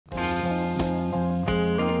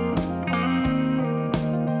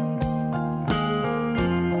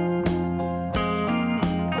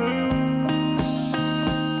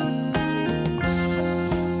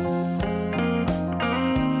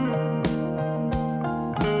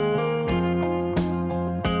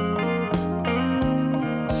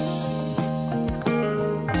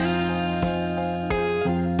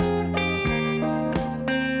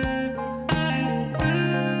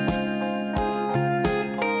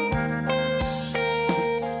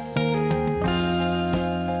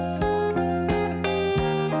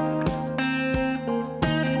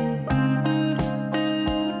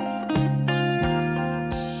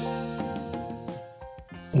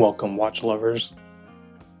Welcome, watch lovers.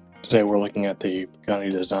 Today we're looking at the Pagani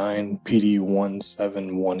Design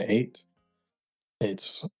PD-1718.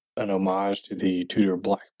 It's an homage to the Tudor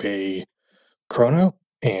Black Bay Chrono,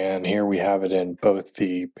 and here we have it in both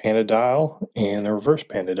the Panda dial and the Reverse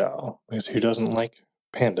Panda dial, because who doesn't like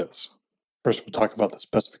pandas? First we'll talk about the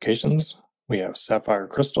specifications. We have sapphire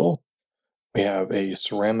crystal, we have a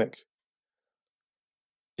ceramic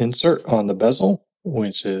insert on the bezel,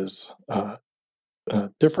 which is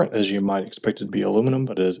different, as you might expect it to be aluminum,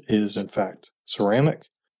 but is in fact ceramic.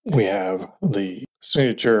 We have the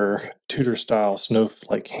signature Tudor style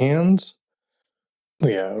snowflake hands.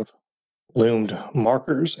 We have loomed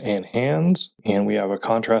markers and hands, and we have a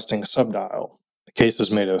contrasting subdial. The case is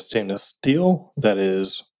made of stainless steel that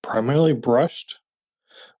is primarily brushed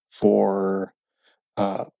for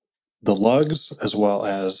the lugs as well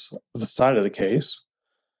as the side of the case,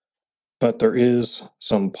 but there is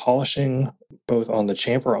some polishing both on the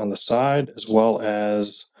chamfer on the side as well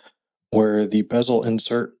as where the bezel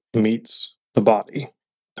insert meets the body.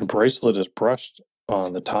 The bracelet is brushed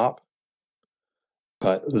on the top,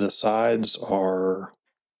 but the sides are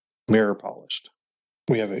mirror polished.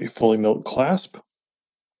 We have a fully milled clasp,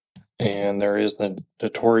 and there is the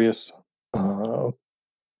notorious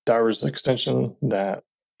diver's extension that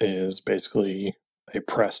is basically a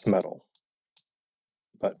pressed metal,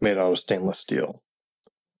 but made out of stainless steel.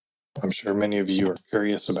 I'm sure many of you are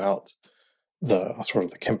curious about the sort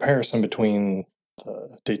of the comparison between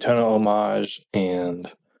the Daytona Homage and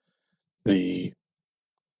the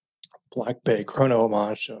Black Bay Chrono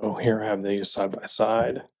Homage. So here I have these side by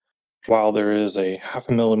side. While there is a 0.5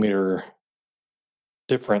 millimeter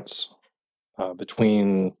difference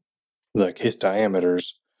between the case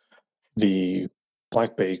diameters, the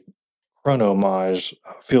Black Bay Chrono Homage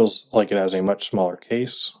feels like it has a much smaller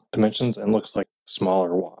case dimensions and looks like a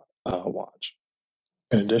smaller watch.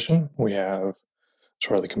 In addition, we have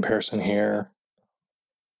sort of the comparison here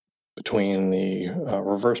between the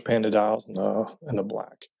Reverse Panda dials and the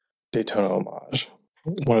Black Daytona Homage.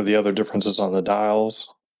 One of the other differences on the dials,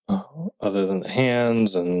 other than the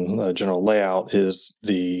hands and the general layout, is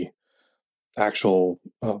the actual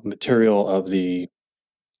material of the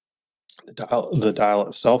dial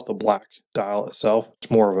itself, the black dial itself.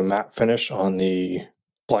 It's more of a matte finish on the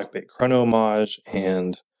Black Bay Chrono Homage,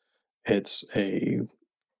 and it's a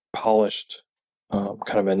polished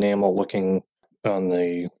kind of enamel looking on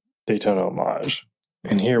the Daytona Homage.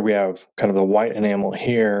 And here we have kind of the white enamel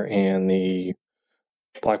here, and the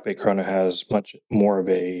Black Bay Chrono has much more of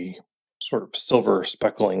a sort of silver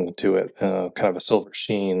speckling to it, kind of a silver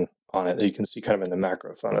sheen on it that you can see kind of in the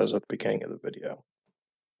macro photos at the beginning of the video.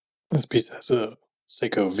 This piece has a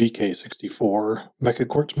Seiko VK64 Mecha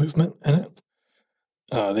Quartz movement in it.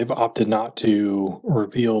 They've opted not to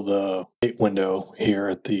reveal the date window here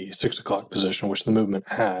at the 6 o'clock position, which the movement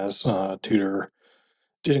has. Tudor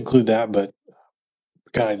did include that, but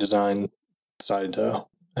Pagani Design decided to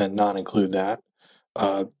not include that.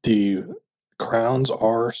 The crowns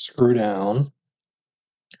are screw down,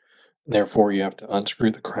 therefore you have to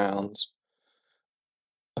unscrew the crowns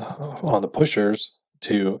on the pushers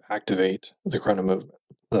to activate the chrono movement.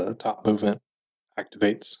 The top movement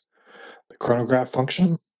activates the chronograph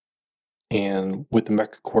function, and with the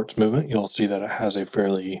Mecha Quartz movement you'll see that it has a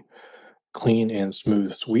fairly clean and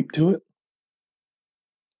smooth sweep to it.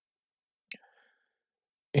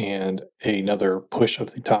 And another push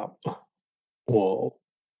of the top will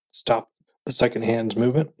stop the second hand's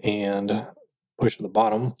movement, and push of the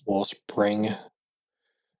bottom will spring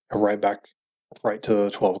right back right to the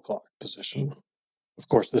 12 o'clock position. Of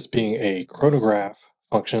course, this being a chronograph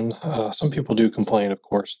function, some people do complain, of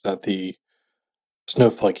course, that the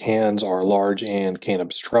snowflake hands are large and can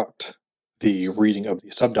obstruct the reading of the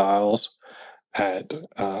subdials at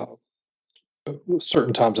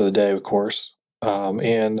certain times of the day, of course.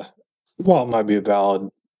 And while it might be a valid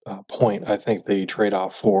point, I think the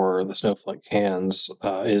trade-off for the snowflake hands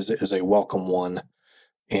is a welcome one,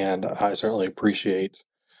 and I certainly appreciate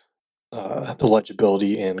the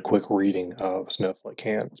legibility and quick reading of snowflake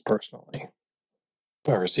hands personally.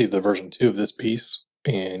 I received the version 2 of this piece,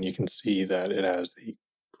 and you can see that it has the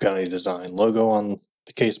Pagani Design logo on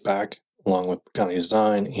the case back, along with Pagani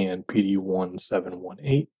Design and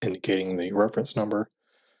PD-1718, indicating the reference number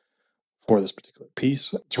for this particular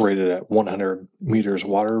piece. It's rated at 100 meters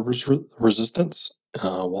water resistance.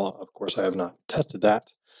 While of course I have not tested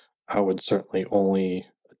that, I would certainly only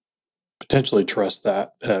potentially trust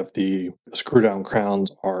that if the screw down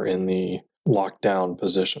crowns are in the lockdown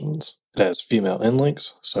positions. It has female end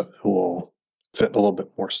links, so it will fit a little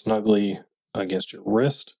bit more snugly against your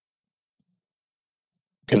wrist.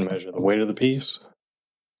 You can measure the weight of the piece.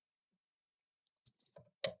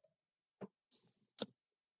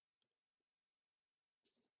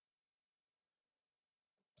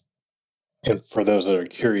 And for those that are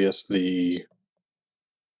curious, the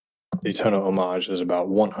Daytona Homage is about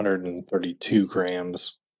 132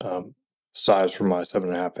 grams, size for my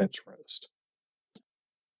 7.5-inch wrist.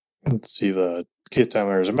 Let's see, the case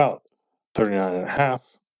diameter is about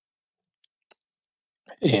 39.5.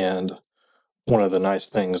 And one of the nice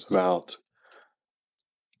things about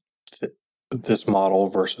this model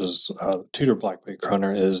versus the Tudor Blackbait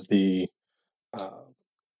Chrono is the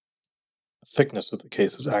thickness of the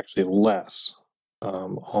case is actually less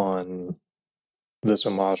on this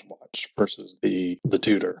Homage watch versus the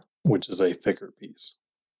Tudor, which is a thicker piece.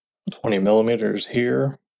 20 millimeters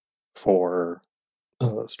here for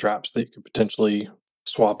straps that you could potentially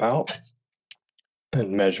swap out,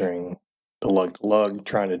 and measuring the lug to lug,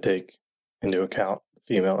 trying to take into account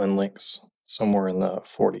female end links somewhere in the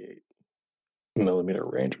 48 millimeter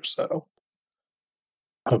range or so.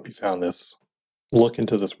 Hope you found this look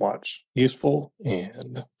into this watch useful,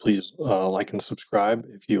 and please like and subscribe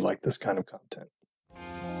if you like this kind of content.